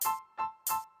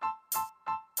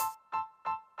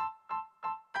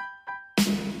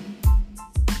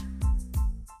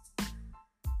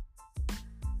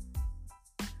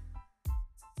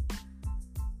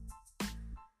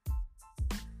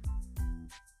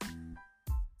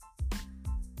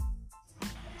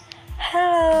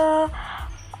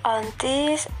On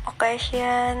this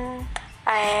occasion,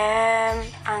 I am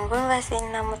Anggun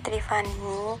Wasina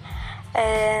Mutrivani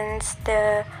and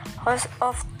the host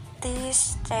of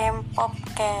this same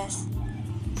podcast.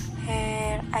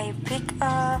 Here I pick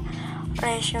a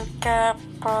regular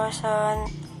person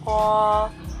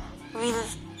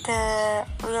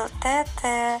will tell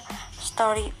the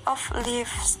story of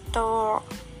life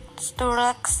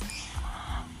Sturlax.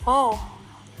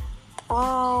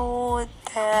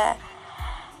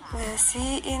 The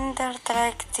sea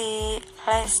interactive.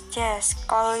 Let's just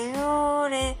call you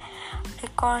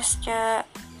records the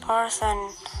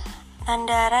person.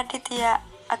 Nandara Ditya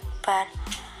Akbar.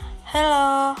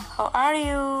 Hello, how are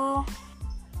you?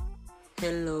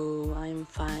 Hello, I'm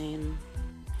fine.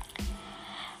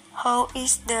 How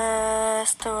is the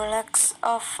Sturlax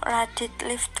of Radit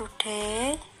live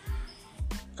today?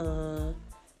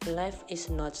 Life is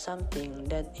not something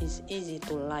that is easy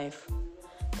to live.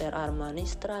 There are many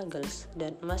struggles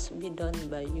that must be done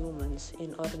by humans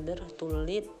in order to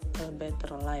lead a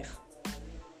better life.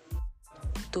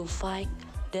 To fight,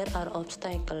 there are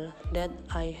obstacles that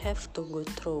I have to go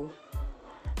through,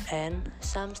 and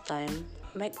sometimes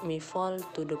make me fall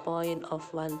to the point of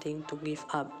wanting to give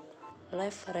up.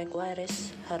 Life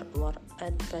requires hard work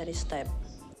at every step.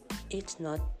 It's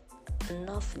not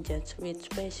enough just with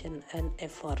passion and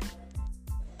effort.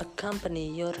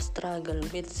 Accompany your struggle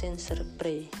with sincere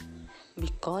prayer,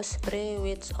 because prayer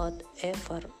without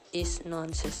effort is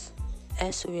nonsense,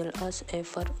 as well as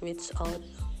effort without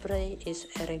prayer is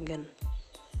arrogant,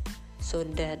 so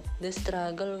that the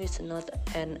struggle will not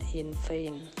end in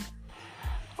vain.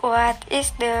 What is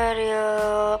the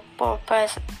real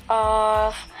purpose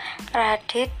of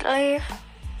Radit life?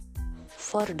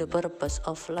 For the purpose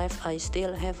of life I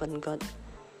still haven't got,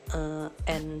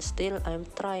 and still I'm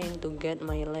trying to get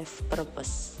my life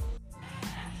purpose.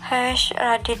 Has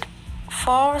Radit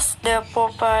forced the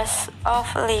purpose of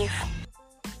life?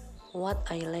 What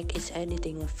I like is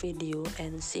editing a video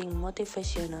and seeing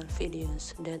motivational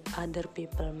videos that other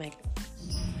people make.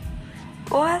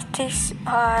 What is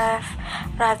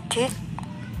Radit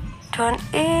done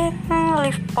in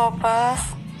life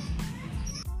purpose?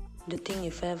 The thing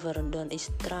you've ever done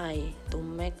is try to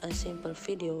make a simple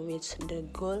video with the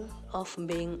goal of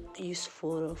being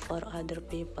useful for other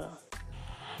people.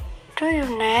 Do you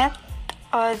need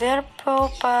other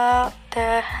people to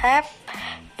help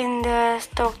in the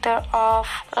structure of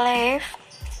life?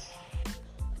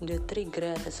 The three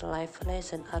greatest life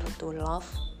lessons are to love,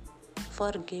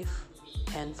 forgive,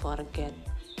 and forget.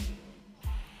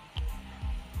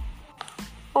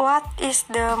 What is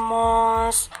the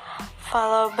most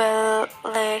valuable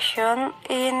lesson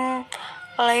in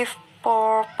life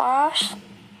purpose?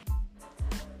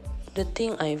 The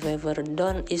thing I've ever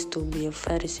done is to be a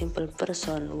very simple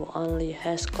person who only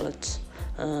has clothes.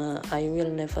 I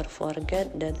will never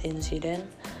forget that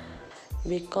incident,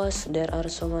 because there are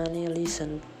so many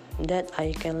lessons that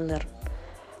I can learn,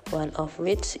 one of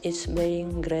which is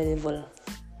being grateful.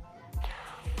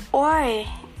 Why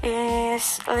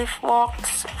is life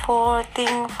works for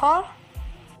thing for?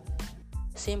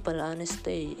 Simple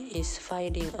honesty is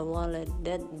finding a wallet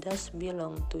that does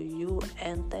belong to you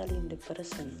and telling the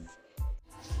person.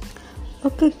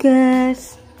 Okay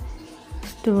guys,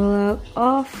 story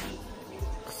of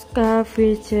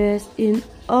scavengers in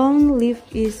own life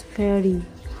is very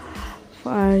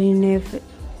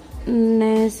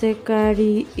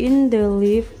necessary in the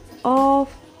life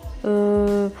of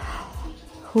a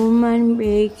human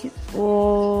being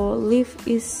or life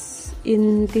is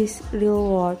in this real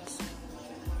world.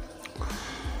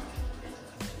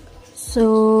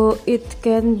 So it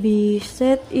can be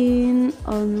set in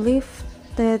on life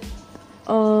that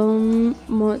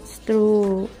much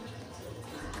true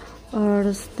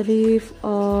or strive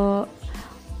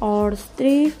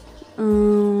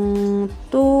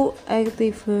to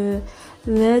activate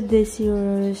the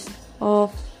desires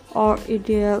of or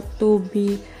ideal to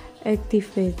be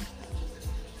activated,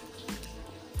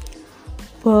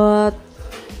 but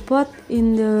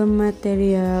in the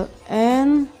material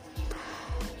and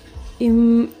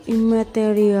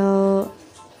immaterial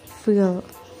field.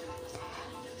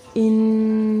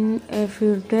 In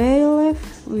everyday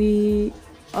life, we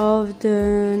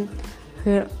often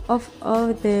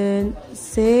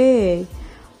say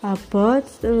about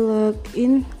the luck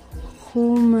in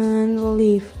human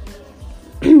life,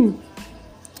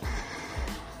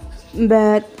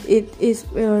 but it is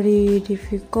very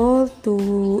difficult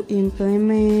to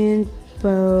implement.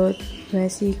 But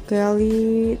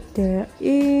basically, there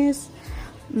is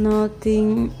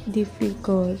nothing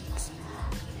difficult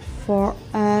for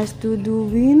us to do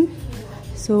when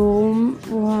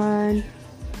someone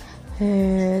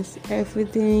has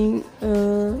everything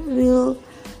real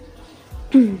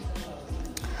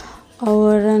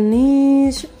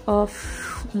awareness of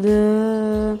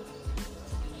the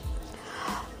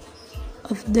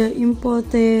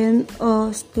importance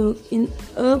of stuck in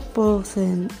a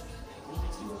person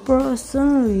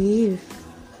life.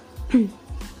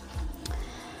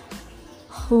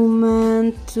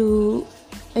 Human to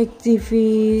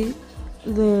activate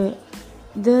the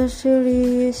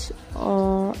series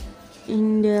or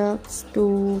index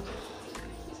to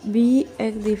be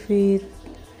activated.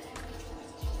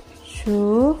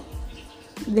 So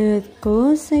the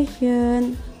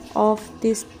conclusion of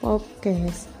this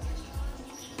podcast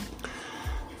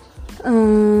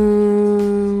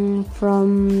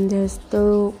from the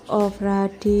story of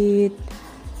Reddit,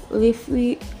 if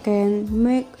we can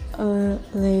make a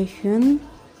lesson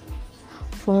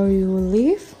for you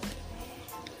live,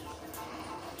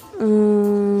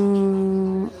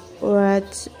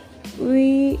 what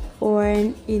we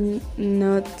want in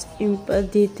not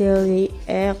immediately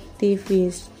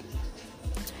activist.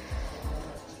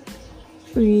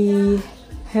 We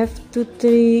have to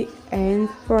try and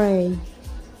pray,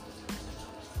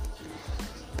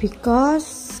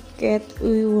 because get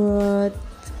reward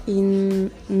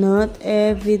in not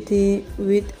everything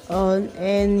without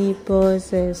any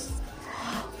process.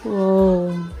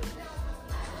 Wow.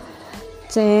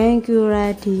 Thank you,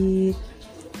 Reddit,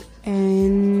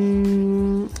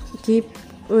 and keep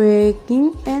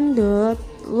working and don't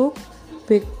look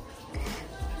back,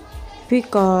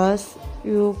 because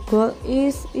your goal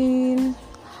is in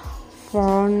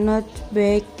for not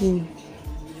backing.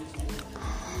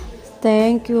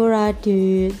 Thank you,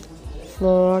 Reddit,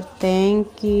 for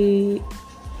thanking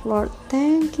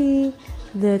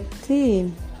the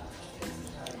team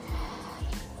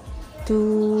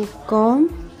to come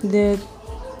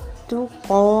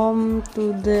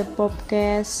to the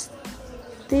podcast.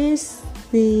 This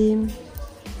team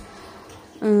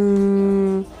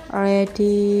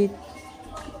Reddit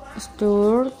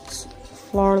stores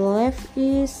for life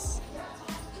is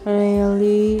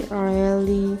really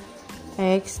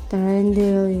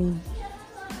extraordinary.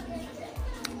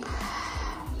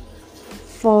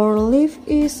 For life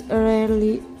is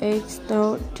really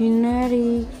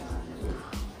extraordinary.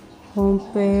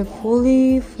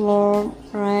 Hopefully for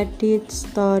Reddit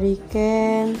story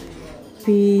can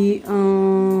be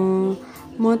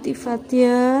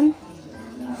motivation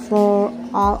for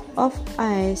all of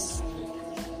us.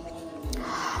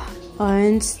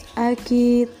 Once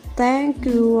again, thank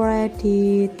you,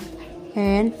 Reddit,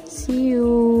 and see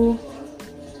you.